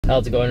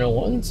How's it going,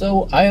 everyone?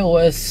 So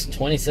iOS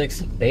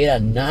 26 Beta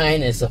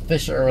 9 is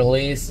official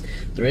release.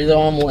 The reason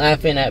why I'm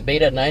laughing at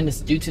Beta 9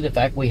 is due to the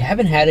fact we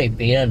haven't had a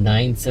Beta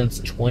 9 since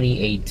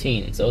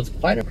 2018. So it's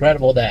quite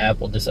incredible that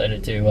Apple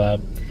decided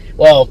to,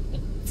 well,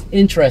 it's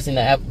interesting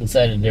that Apple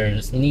decided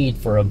there's need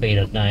for a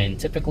Beta 9.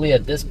 Typically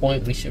at this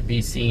point we should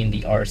be seeing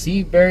the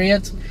RC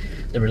variant,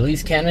 the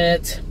release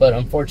candidate, but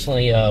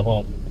unfortunately,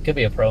 well, it could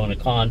be a pro and a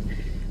con.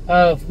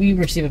 We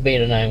receive a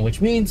Beta 9,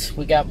 which means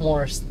we got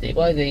more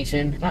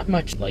stabilization, not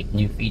much like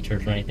new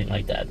features or anything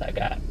like that that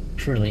got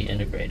truly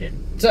integrated.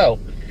 So,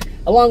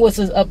 along with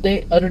this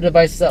update, other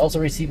devices that also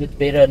received the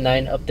Beta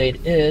 9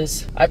 update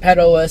is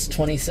iPadOS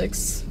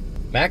 26,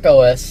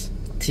 macOS,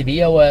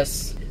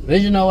 tvOS,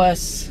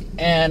 visionOS,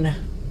 and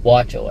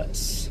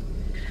watchOS.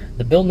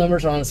 The build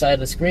numbers are on the side of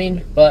the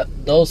screen, but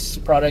those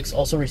products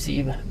also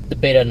receive the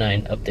Beta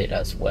 9 update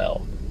as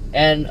well.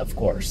 And of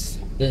course,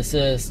 this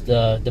is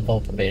the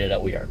developer beta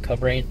that we are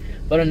covering,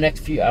 but in the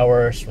next few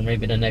hours or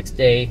maybe the next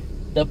day,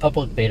 the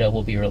public beta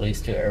will be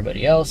released to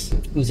everybody else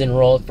who's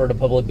enrolled for the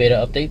public beta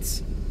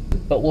updates,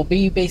 but will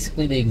be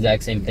basically the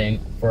exact same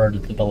thing for the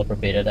developer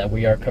beta that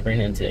we are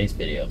covering in today's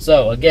video.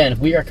 So again,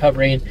 we are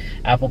covering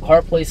Apple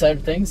CarPlay side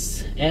of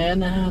things,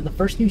 and the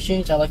first new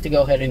change I like to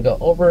go ahead and go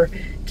over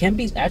can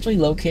be actually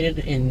located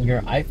in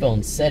your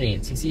iPhone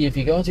settings. You see, if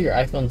you go into your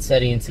iPhone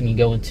settings and you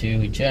go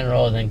into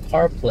General and then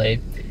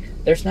CarPlay,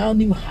 there's now a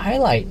new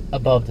highlight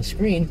above the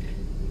screen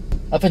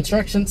of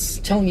instructions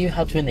telling you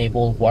how to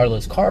enable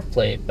wireless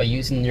CarPlay by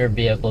using your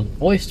vehicle's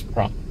voice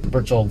prompt,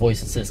 virtual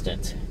voice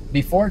assistant.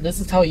 Before, this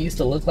is how it used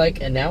to look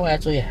like, and now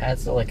actually it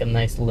has like a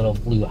nice little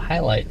blue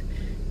highlight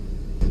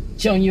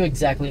showing you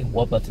exactly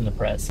what button to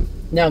press.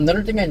 Now,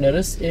 another thing I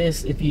noticed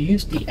is if you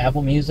use the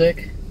Apple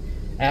Music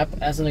app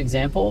as an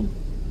example,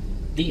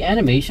 the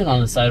animation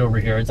on the side over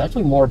here is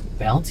actually more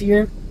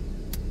bouncier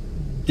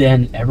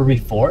than ever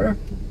before,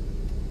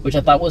 which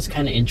I thought was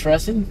kind of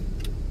interesting.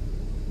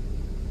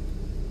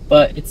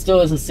 But it still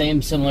is the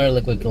same similar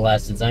liquid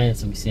glass design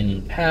as we've seen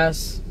in the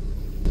past.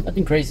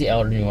 Nothing crazy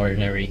out of the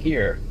ordinary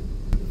here.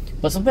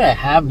 But something I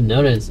have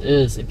noticed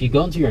is if you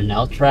go into your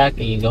Now track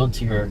and you go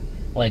into your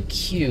like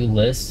queue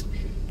list,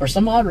 for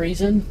some odd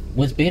reason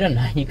with Beta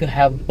 9 you could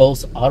have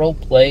both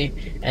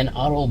autoplay and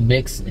auto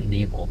mix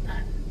enabled.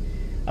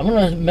 I'm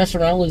gonna mess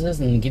around with this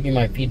and give you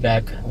my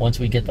feedback once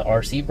we get the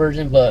RC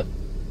version, but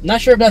not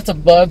sure if that's a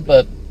bug,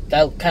 but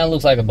that kind of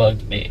looks like a bug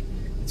to me.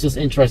 It's just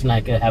interesting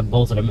I could have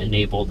both of them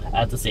enabled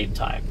at the same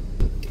time.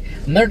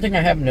 Another thing I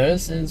have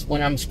noticed is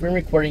when I'm screen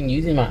recording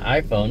using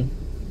my iPhone,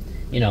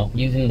 you know,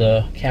 using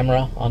the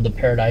camera on the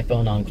paired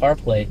iPhone on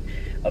CarPlay,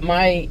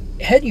 my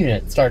head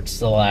unit starts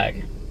to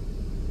lag.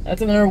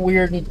 That's another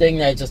weird thing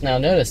that I just now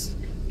noticed.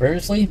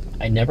 Previously,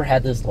 I never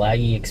had this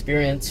laggy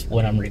experience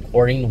when I'm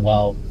recording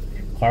while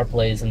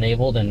CarPlay is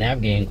enabled and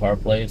navigating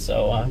CarPlay,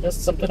 so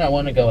just something I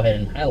want to go ahead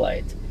and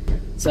highlight.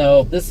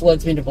 So this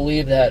leads me to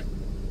believe that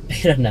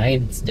Beta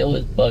 9 still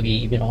is buggy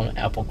even on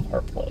Apple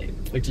CarPlay,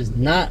 which is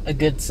not a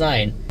good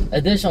sign.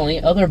 Additionally,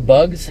 other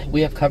bugs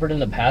we have covered in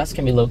the past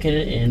can be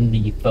located in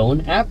the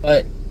phone app,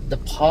 but the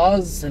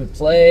pause and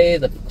play,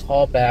 the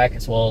call back,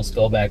 as well as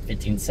go back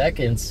 15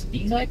 seconds,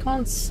 these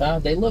icons,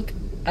 they look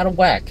out of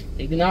whack.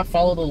 They do not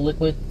follow the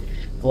liquid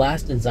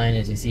glass design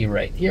as you see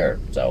right here.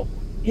 So,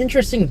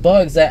 interesting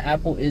bugs that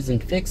Apple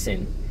isn't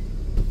fixing.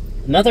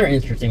 Another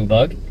interesting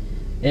bug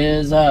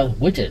is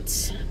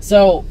widgets.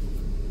 So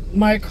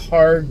my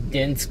car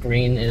DIN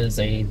screen is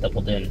a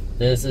double DIN.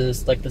 This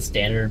is like the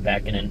standard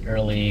back in an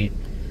early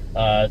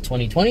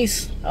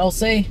 2020s, I'll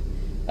say.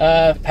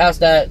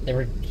 Past that they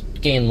were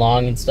getting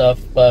long and stuff,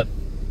 but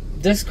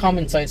this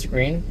common size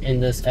screen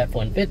in this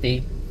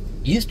F-150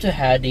 used to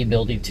have the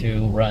ability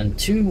to run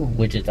 2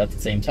 widgets at the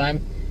same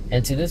time,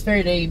 and to this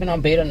very day, even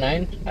on Beta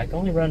 9, I can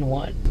only run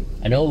 1.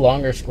 I know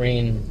longer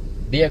screen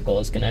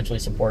vehicles can actually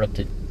support up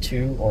to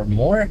 2 or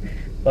more,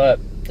 but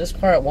this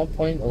car at one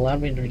point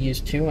allowed me to use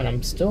 2, and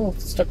I'm still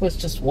stuck with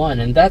just 1,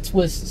 and that's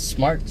with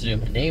Smart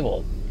Zoom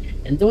enabled.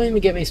 And don't even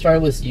get me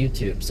started with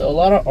YouTube. So a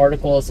lot of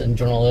articles and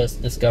journalists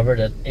discovered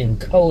that in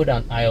code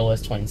on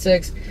iOS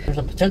 26, there's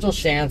a potential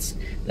chance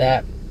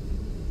that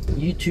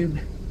YouTube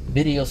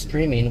video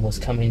streaming was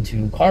coming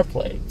to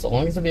CarPlay. So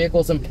long as the vehicle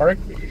is in park,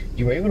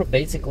 you were able to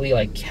basically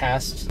like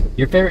cast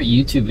your favorite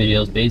YouTube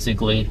videos,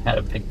 basically how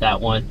to pick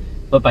that one.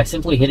 But by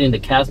simply hitting the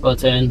cast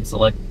button,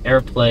 select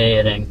AirPlay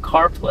and then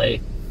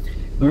CarPlay,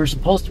 we were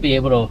supposed to be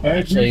able to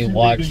actually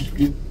watch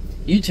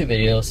YouTube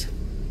videos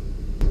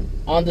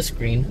on the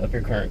screen of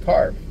your current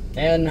car.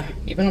 And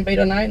even on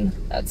Beta 9,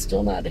 that's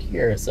still not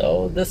here.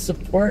 So the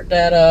support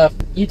that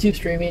YouTube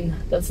streaming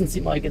doesn't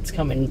seem like it's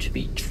coming to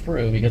be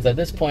true, because at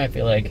this point I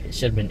feel like it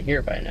should have been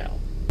here by now.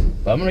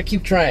 But I'm gonna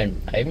keep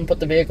trying. I even put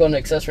the vehicle in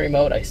accessory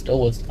mode. I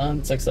still was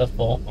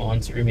unsuccessful on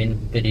streaming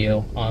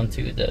video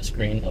onto the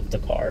screen of the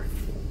car.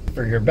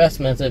 For your best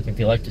method, if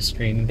you like to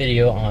stream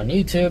video on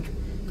YouTube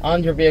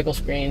on your vehicle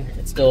screen,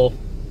 it's still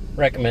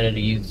recommended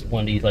to use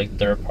one of these like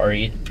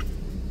third-party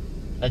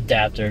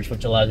adapters,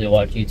 which allows you to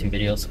watch YouTube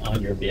videos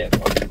on your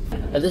vehicle.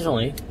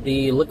 Additionally,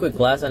 the liquid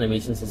glass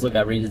animations also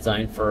got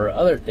redesigned for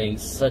other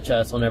things, such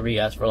as whenever you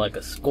ask for like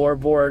a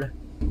scoreboard,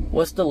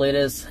 what's the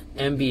latest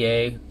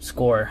NBA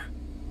score?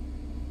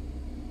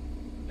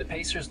 The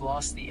Pacers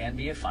lost the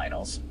NBA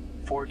Finals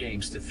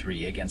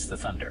 4-3 against the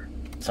Thunder.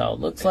 That's how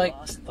it looks like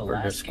for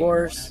their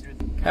scores.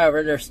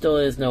 However, there still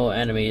is no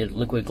animated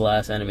liquid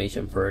glass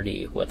animation for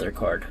the weather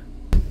card.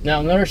 Now,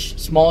 another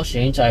small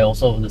change I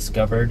also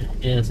discovered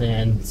is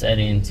in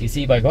settings. You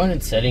see, by going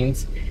in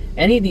settings,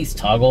 any of these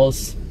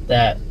toggles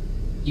that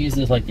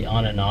uses like the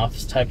on and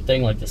off type of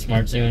thing, like the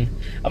smart zoom,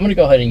 I'm going to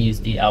go ahead and use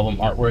the album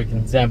artwork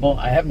example.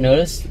 I have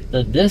noticed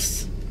that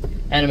this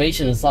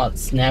animation is a lot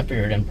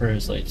snappier than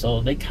previously,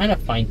 so they kind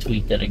of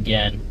fine-tweaked it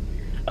again.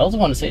 I also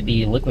want to say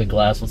the liquid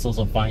glass was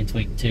also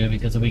fine-tweaked too,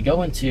 because if we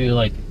go into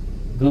like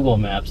Google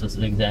Maps as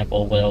an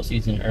example, what I was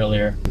using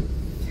earlier,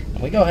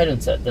 and we go ahead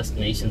and set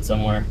destination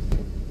somewhere,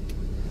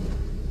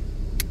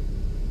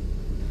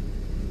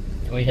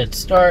 and we hit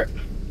start,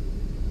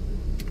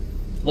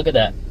 look at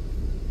that.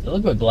 The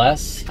liquid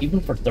glass, even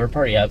for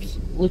third-party apps,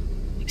 look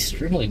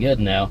extremely good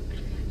now.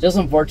 Just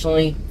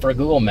unfortunately, for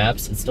Google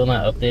Maps, it's still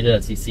not updated.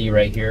 As you see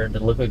right here, the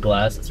liquid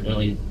glass doesn't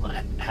really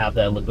have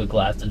that liquid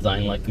glass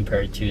design like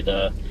compared to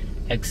the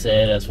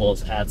exit as well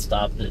as add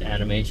stop the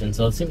animation.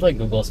 So it seems like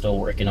Google's still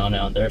working on it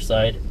on their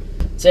side.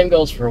 Same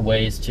goes for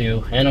Waze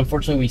too. And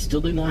unfortunately, we still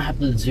do not have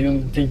the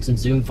zoom, pinch and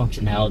zoom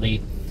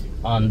functionality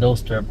on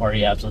those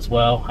third-party apps as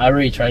well. I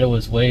already tried it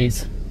with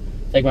Waze.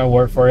 Take my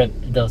word for it,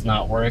 it does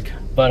not work.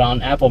 But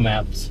on Apple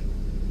Maps,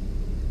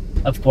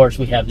 of course,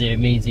 we have the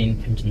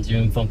amazing pinch and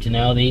zoom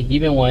functionality,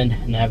 even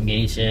when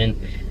navigation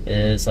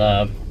is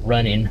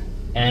running.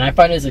 And I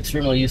find this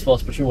extremely useful,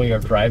 especially when you're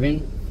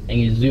driving and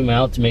you zoom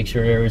out to make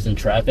sure there isn't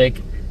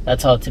traffic.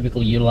 That's how I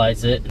typically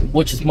utilize it,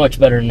 which is much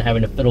better than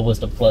having to fiddle with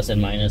the plus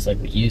and minus like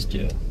we used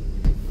to.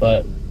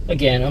 But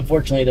again,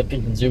 unfortunately, the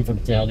pinch and zoom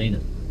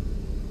functionality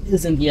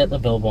isn't yet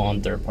available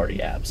on third-party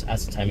apps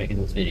as the time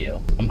making this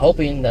video. I'm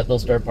hoping that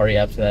those third-party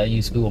apps that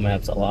use Google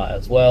Maps a lot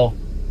as well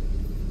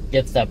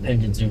gets that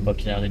pinch and zoom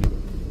functionality.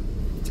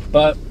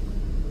 But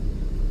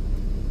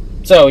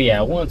so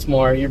yeah, once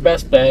more, your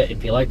best bet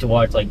if you like to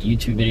watch like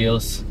YouTube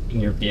videos in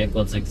your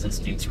vehicle's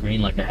existing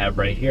screen like I have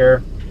right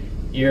here,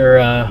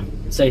 your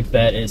safe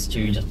bet is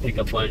to just pick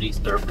up one of these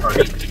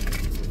third-party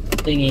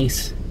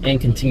thingies and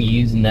continue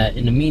using that.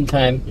 In the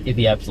meantime, if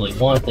you absolutely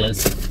want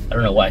this, I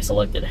don't know why I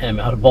selected him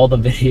out of all the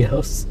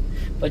videos,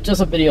 but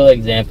just a video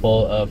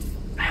example of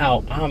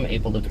how I'm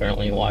able to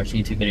currently watch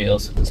YouTube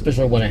videos,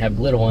 especially when I have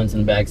little ones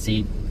in the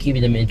backseat,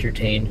 keeping them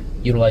entertained,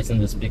 utilizing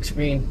this big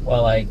screen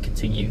while I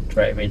continue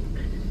driving,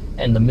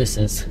 and the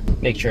missus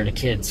make sure the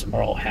kids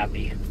are all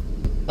happy.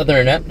 Other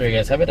than that, there you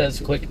guys have it as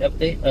a quick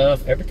update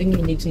of everything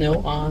you need to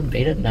know on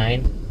Beta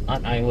 9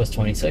 on iOS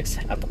 26,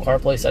 Apple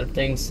CarPlay side of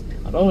things,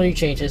 on all new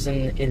changes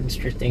and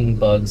interesting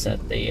bugs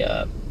that they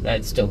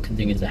that it still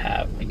continues to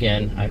have.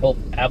 Again, I hope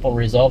Apple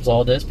resolves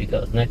all this,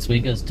 because next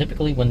week is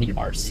typically when the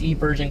RC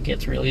version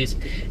gets released.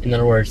 In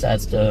other words,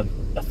 that's the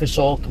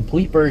official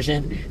complete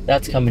version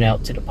that's coming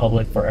out to the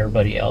public for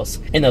everybody else.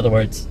 In other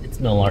words, it's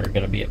no longer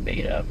going to be a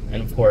beta.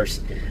 And of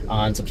course,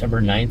 on September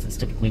 9th is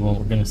typically when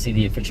we're going to see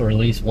the official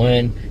release,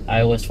 when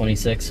iOS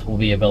 26 will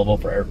be available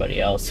for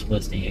everybody else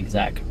with the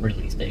exact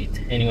release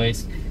date.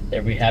 Anyways,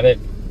 there we have it.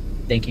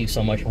 Thank you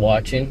so much for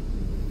watching.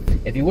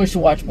 If you wish to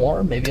watch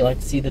more, maybe you'd like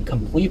to see the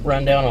complete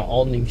rundown on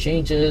all new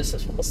changes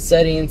as well as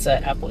settings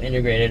that Apple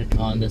integrated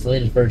on this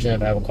latest version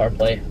of Apple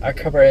CarPlay, I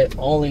cover it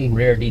all in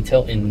rare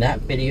detail in that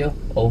video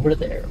over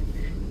there.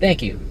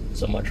 Thank you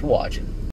so much for watching.